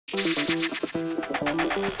The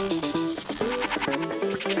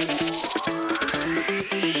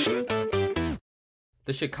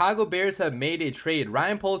Chicago Bears have made a trade.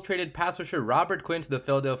 Ryan Poles traded pass rusher Robert Quinn to the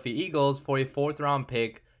Philadelphia Eagles for a 4th round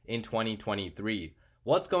pick in 2023.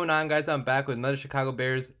 What's going on, guys? I'm back with another Chicago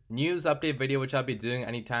Bears news update video, which I'll be doing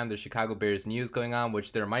anytime there's Chicago Bears news going on,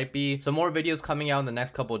 which there might be. Some more videos coming out in the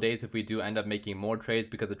next couple of days if we do end up making more trades,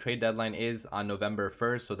 because the trade deadline is on November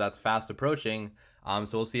 1st, so that's fast approaching. So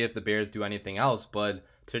we'll see if the Bears do anything else. But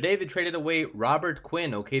today they traded away Robert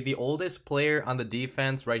Quinn, okay, the oldest player on the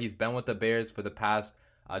defense, right? He's been with the Bears for the past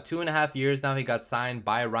 2.5 years now. He got signed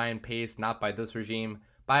by Ryan Pace, not by this regime,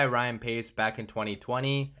 by Ryan Pace back in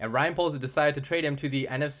 2020. And Ryan Poles decided to trade him to the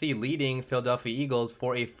NFC leading Philadelphia Eagles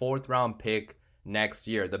for a 4th round pick next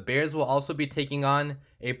year. The Bears will also be taking on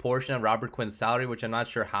a portion of Robert Quinn's salary, which I'm not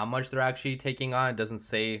sure how much they're actually taking on. It doesn't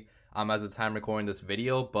say as the time recording this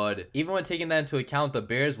video, but even when taking that into account, the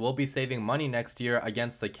Bears will be saving money next year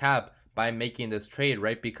against the cap by making this trade,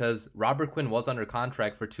 right? Because Robert Quinn was under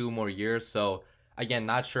contract for 2 more years. So again,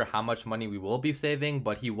 not sure how much money we will be saving,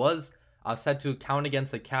 but he was set to count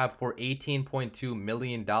against the cap for $18.2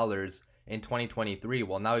 million in 2023.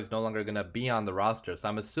 Well, now he's no longer going to be on the roster. So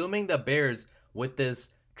I'm assuming the Bears with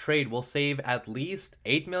this trade will save at least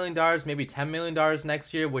 $8 million, maybe $10 million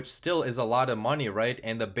next year, which still is a lot of money, right?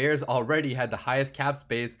 And the Bears already had the highest cap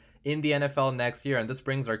space in the NFL next year. And this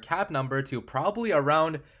brings our cap number to probably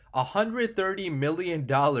around $130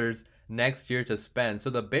 million next year to spend. So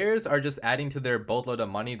the Bears are just adding to their boatload of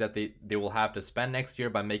money that they will have to spend next year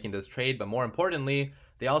by making this trade. But more importantly,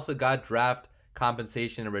 they also got draft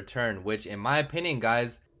compensation in return, which in my opinion,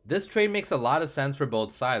 guys, this trade makes a lot of sense for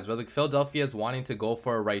both sides. Right? Like Philadelphia is wanting to go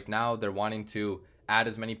for it right now. They're wanting to add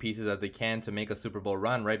as many pieces as they can to make a Super Bowl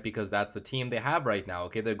run, right? Because that's the team they have right now.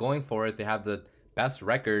 Okay, they're going for it. They have the best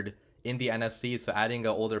record in the NFC. So adding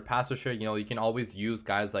an older pass rusher, you can always use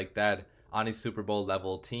guys like that on a Super Bowl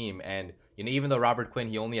level team. And even though Robert Quinn,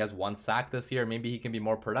 he only has 1 sack this year, maybe he can be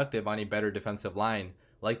more productive on a better defensive line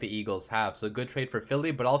like the Eagles have. So good trade for Philly,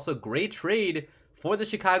 but also great trade for the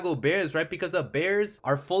Chicago Bears, right? Because the Bears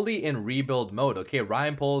are fully in rebuild mode. Okay,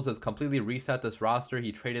 Ryan Poles has completely reset this roster.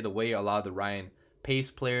 He traded away a lot of the Ryan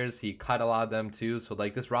Pace players. He cut a lot of them too. So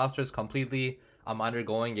like this roster is completely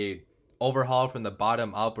undergoing a overhaul from the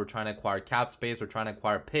bottom up. We're trying to acquire cap space. We're trying to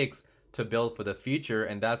acquire picks to build for the future,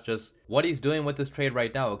 and that's just what he's doing with this trade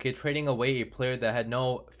right now. Okay, trading away a player that had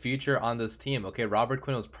no future on this team. Okay, Robert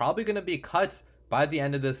Quinn was probably going to be cut by the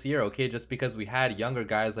end of this year, okay, just because we had younger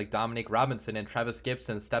guys like Dominic Robinson and Travis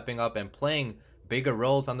Gibson stepping up and playing bigger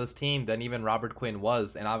roles on this team than even Robert Quinn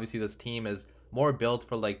was. And obviously this team is more built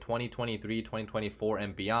for like 2023, 2024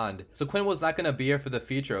 and beyond. So Quinn was not going to be here for the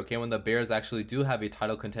future, okay, when the Bears actually do have a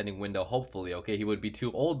title contending window, hopefully. Okay, he would be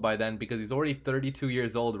too old by then because he's already 32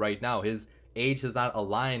 years old right now. His age does not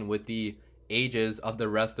align with the ages of the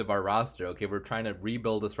rest of our roster. Okay, we're trying to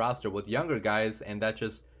rebuild this roster with younger guys, and that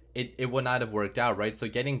just it would not have worked out, right? So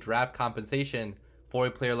getting draft compensation for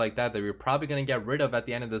a player like that we're probably going to get rid of at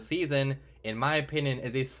the end of the season, in my opinion,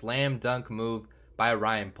 is a slam dunk move by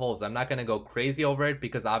Ryan Poles. I'm not going to go crazy over it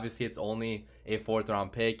because obviously it's only a 4th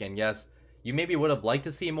round pick, and yes, you maybe would have liked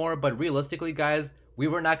to see more, but realistically, guys, we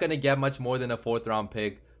were not going to get much more than a 4th round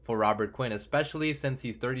pick for Robert Quinn, especially since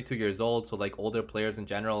he's 32 years old. So like older players in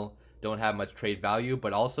general don't have much trade value.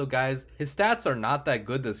 But also, guys, his stats are not that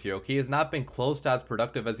good this year. Okay, he has not been close to as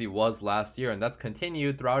productive as he was last year, and that's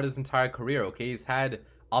continued throughout his entire career. Okay, he's had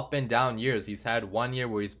up and down years. He's had 1 year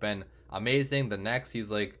where he's been amazing, the next he's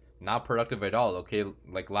like not productive at all. Okay,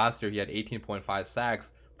 like last year he had 18.5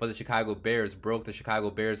 sacks for the Chicago Bears, broke the Chicago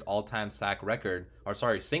Bears all-time sack record, or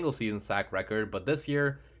sorry, single season sack record. But this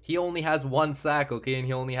year he only has 1 sack, okay, and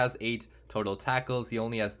he only has 8 total tackles. He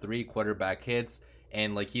only has 3 quarterback hits,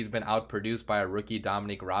 and like he's been outproduced by a rookie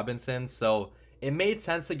Dominic Robinson. So it made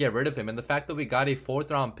sense to get rid of him, and the fact that we got a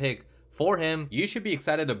 4th round pick for him, you should be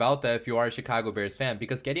excited about that if you are a Chicago Bears fan,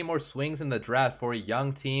 because getting more swings in the draft for a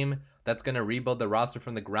young team that's going to rebuild the roster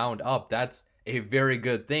from the ground up, that's a very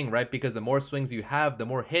good thing, right? Because the more swings you have, the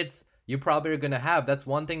more hits you probably are going to have. That's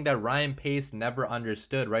one thing that Ryan Pace never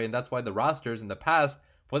understood, right? And that's why the rosters in the past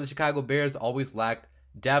for the Chicago Bears always lacked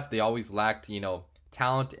depth. They always lacked,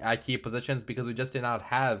 talent at key positions because we just did not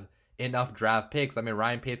have enough draft picks. I mean,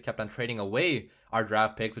 Ryan Pace kept on trading away our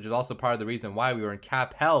draft picks, which is also part of the reason why we were in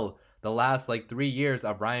cap hell the last 3 years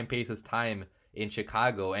of Ryan Pace's time in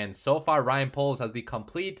Chicago. And so far, Ryan Poles has the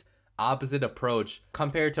complete opposite approach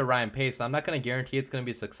compared to Ryan Pace. So I'm not going to guarantee it's going to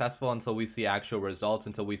be successful until we see actual results,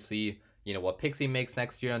 until we see, what picks he makes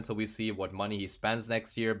next year, until we see what money he spends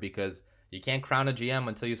next year, because you can't crown a GM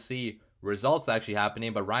until you see results actually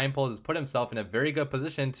happening, but Ryan Poles has put himself in a very good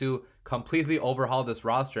position to completely overhaul this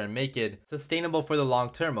roster and make it sustainable for the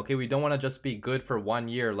long term. Okay, we don't want to just be good for 1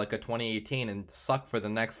 year like a 2018 and suck for the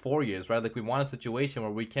next 4 years, right? Like we want a situation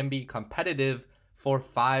where we can be competitive for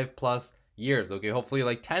 5+ years. Okay, hopefully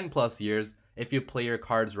like 10+ years if you play your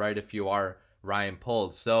cards right, if you are Ryan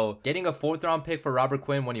Poles. So getting a 4th round pick for Robert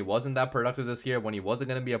Quinn when he wasn't that productive this year, when he wasn't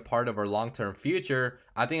going to be a part of our long-term future,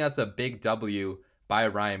 I think that's a big W by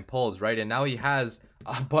Ryan Poles, right? And now he has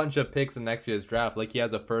a bunch of picks in next year's draft. Like he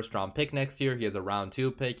has a 1st round pick next year, he has a round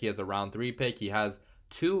 2 pick, he has a round 3 pick, he has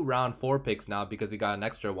 2 round 4 picks now because he got an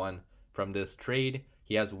extra one from this trade.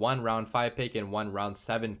 He has 1 round 5 pick and 1 round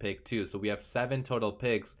 7 pick too. So we have 7 total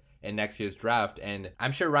picks in next year's draft, and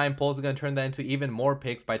I'm sure Ryan Poles is going to turn that into even more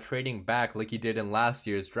picks by trading back like he did in last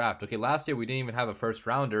year's draft. Okay, last year we didn't even have a 1st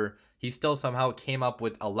rounder. He still somehow came up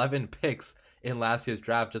with 11 picks in last year's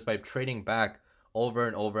draft just by trading back over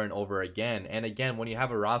and over and over again. And again, when you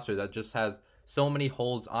have a roster that just has so many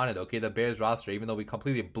holes on it, okay, the Bears roster, even though we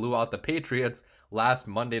completely blew out the Patriots last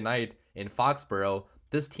Monday night in Foxborough,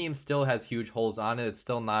 this team still has huge holes on it. It's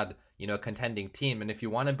still not, you know, a contending team. And if you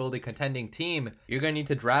want to build a contending team, you're going to need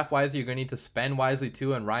to draft wisely. You're going to need to spend wisely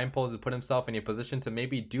too. And Ryan Poles has put himself in a position to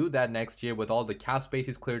maybe do that next year with all the cap space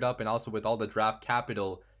he's cleared up and also with all the draft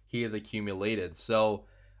capital he has accumulated. So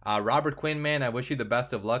Robert Quinn, man, I wish you the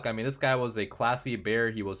best of luck. I mean, this guy was a classy Bear.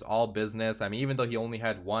 He was all business. I mean, even though he only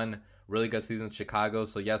had 1 really good season in Chicago,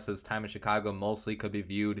 so yes, his time in Chicago mostly could be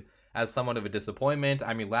viewed as somewhat of a disappointment.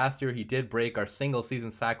 I mean, last year he did break our single season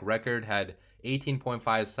sack record, had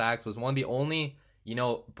 18.5 sacks, was one of the only, you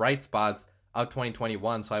know, bright spots of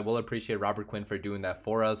 2021. So I will appreciate Robert Quinn for doing that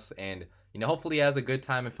for us. And, you know, hopefully he has a good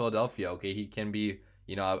time in Philadelphia. Okay, he can be,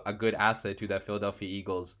 you know, a good asset to that Philadelphia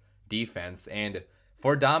Eagles defense. And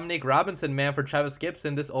for Dominic Robinson, man, for Travis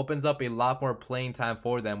Gibson, this opens up a lot more playing time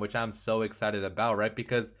for them, which I'm so excited about, right?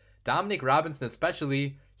 Because Dominic Robinson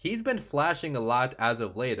especially, he's been flashing a lot as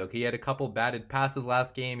of late. Okay, he had a couple batted passes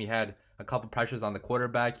last game. He had a couple pressures on the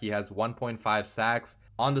quarterback. He has 1.5 sacks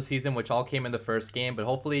on the season, which all came in the first game. But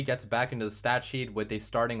hopefully he gets back into the stat sheet with a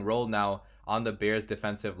starting role now on the Bears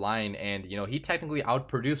defensive line. And, you know, he technically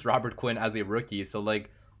outproduced Robert Quinn as a rookie. So,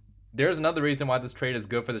 like, there's another reason why this trade is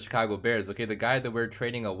good for the Chicago Bears. Okay, the guy that we're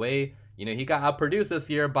trading away, you know, he got outproduced this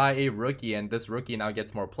year by a rookie. And this rookie now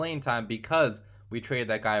gets more playing time because we traded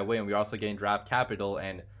that guy away. And we're also getting draft capital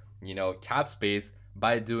and, you know, cap space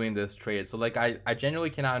by doing this trade. So like I genuinely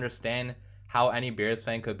cannot understand how any Bears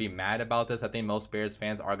fan could be mad about this. I think most Bears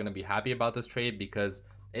fans are going to be happy about this trade because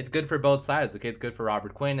it's good for both sides. Okay, it's good for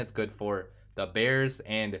Robert Quinn, it's good for the Bears,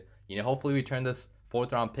 and, you know, hopefully we turn this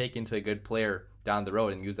 4th round pick into a good player down the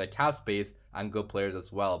road and use that cap space on good players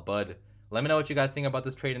as well. But let me know what you guys think about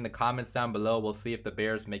this trade in the comments down below. We'll see if the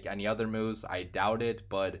Bears make any other moves. I doubt it,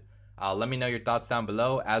 but let me know your thoughts down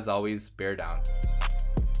below. As always, bear down.